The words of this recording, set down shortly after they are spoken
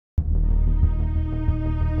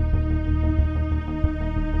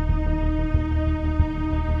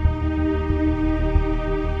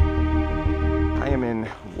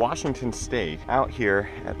Washington State, out here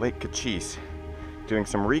at Lake Cochise, doing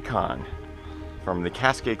some recon from the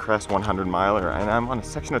Cascade Crest 100 miler, and I'm on a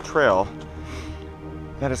section of trail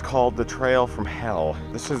that is called the Trail from Hell.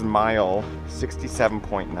 This is mile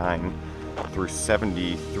 67.9 through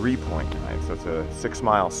 73.9, so it's a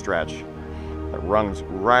 6-mile stretch that runs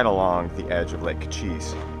right along the edge of Lake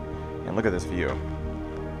Cochise. And look at this view.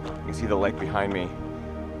 You can see the lake behind me,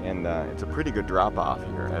 and it's a pretty good drop off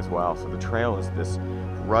here as well. So the trail is this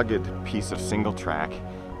rugged piece of single track,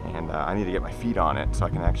 and I need to get my feet on it so I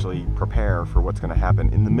can actually prepare for what's going to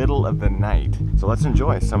happen in the middle of the night. So let's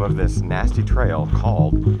enjoy some of this nasty trail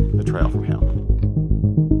called the Trail from Hell.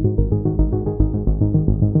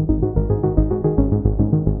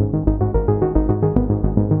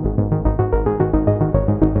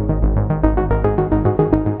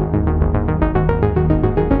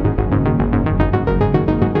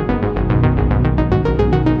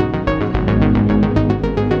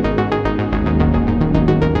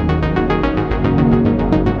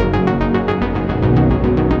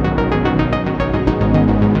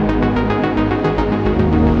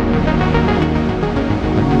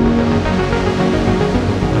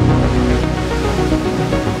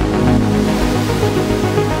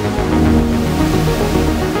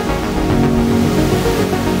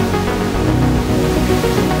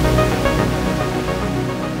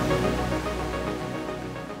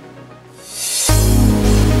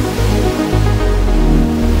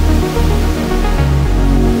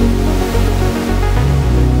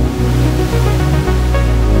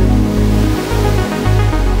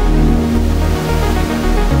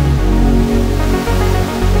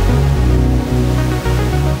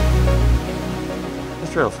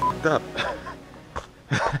 Trail's fucked up.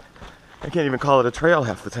 I can't even call it a trail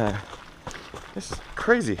half the time. This is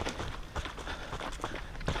crazy.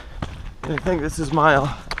 I think this is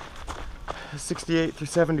mile 68 through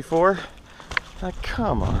 74. Like,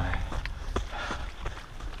 come on.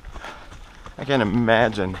 I can't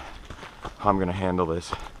imagine how I'm gonna handle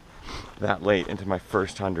this that late into my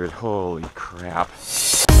first 100. Holy crap.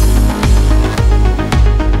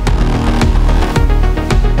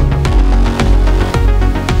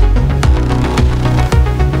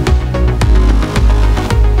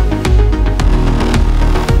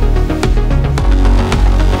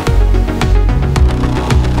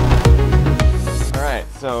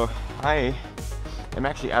 So I am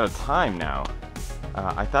actually out of time now.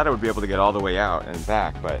 I thought I would be able to get all the way out and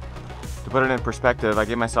back, but to put it in perspective, I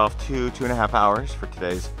gave myself 2.5 hours for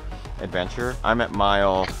today's adventure. I'm at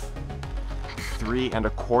mile 3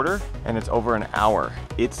 1/4, and it's over an hour.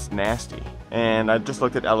 It's nasty. And I just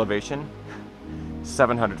looked at elevation,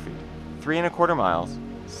 700 feet. 3 1/4 miles,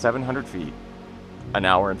 700 feet, an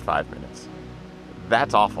hour and 5 minutes.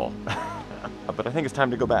 That's awful. But I think it's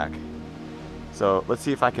time to go back. So let's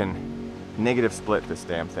see if I can negative split this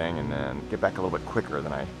damn thing and then get back a little bit quicker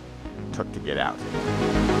than I took to get out.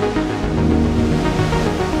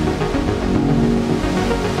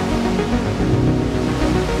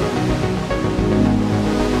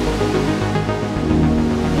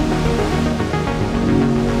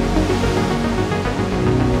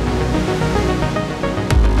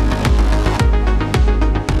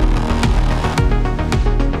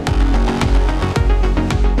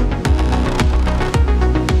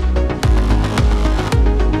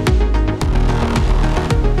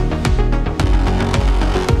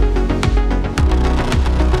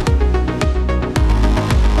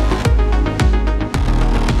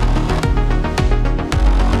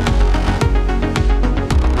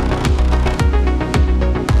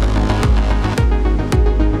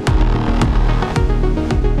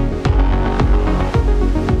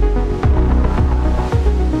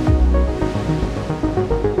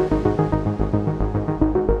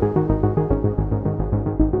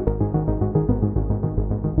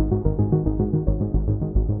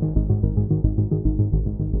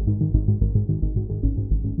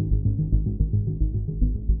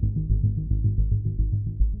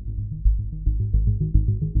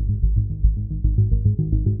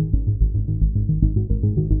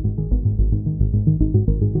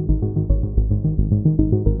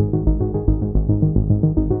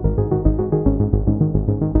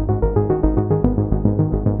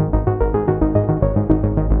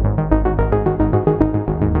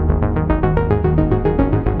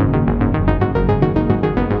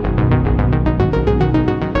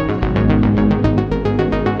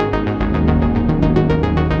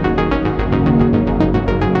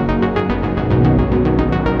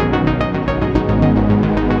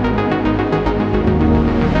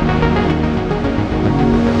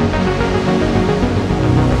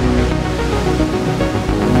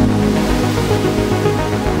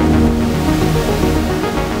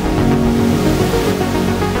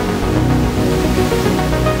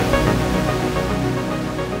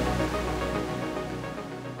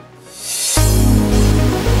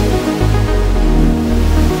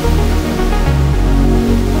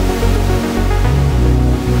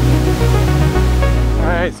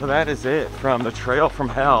 right, so that is it from the trail from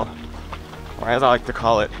hell, or as I like to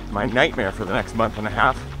call it, my nightmare for the next month and a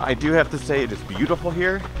half. I do have to say it is beautiful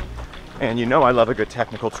here, and you know I love a good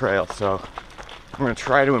technical trail, so I'm gonna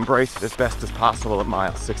try to embrace it as best as possible at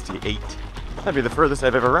mile 68. That'd be the furthest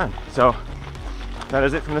I've ever run. So that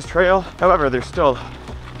is it from this trail. However, there's still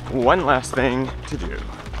one last thing to do.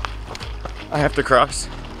 I have to cross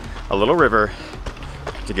a little river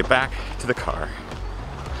to get back to the car.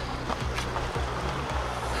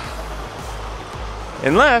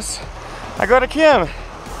 Unless I go to Kim.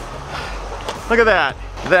 Look at that.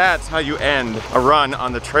 That's how you end a run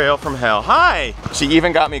on the trail from hell. Hi! She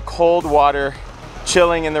even got me cold water,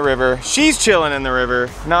 chilling in the river. She's chilling in the river.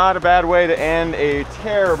 Not a bad way to end a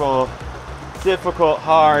terrible, difficult,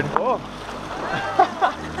 hard. Whoa.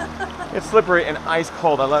 It's slippery and ice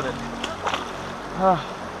cold. I love it.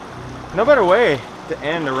 No better way to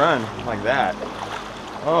end a run like that.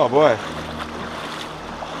 Oh boy.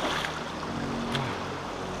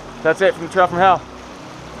 That's it from the trail from hell.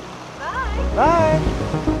 Bye. Bye.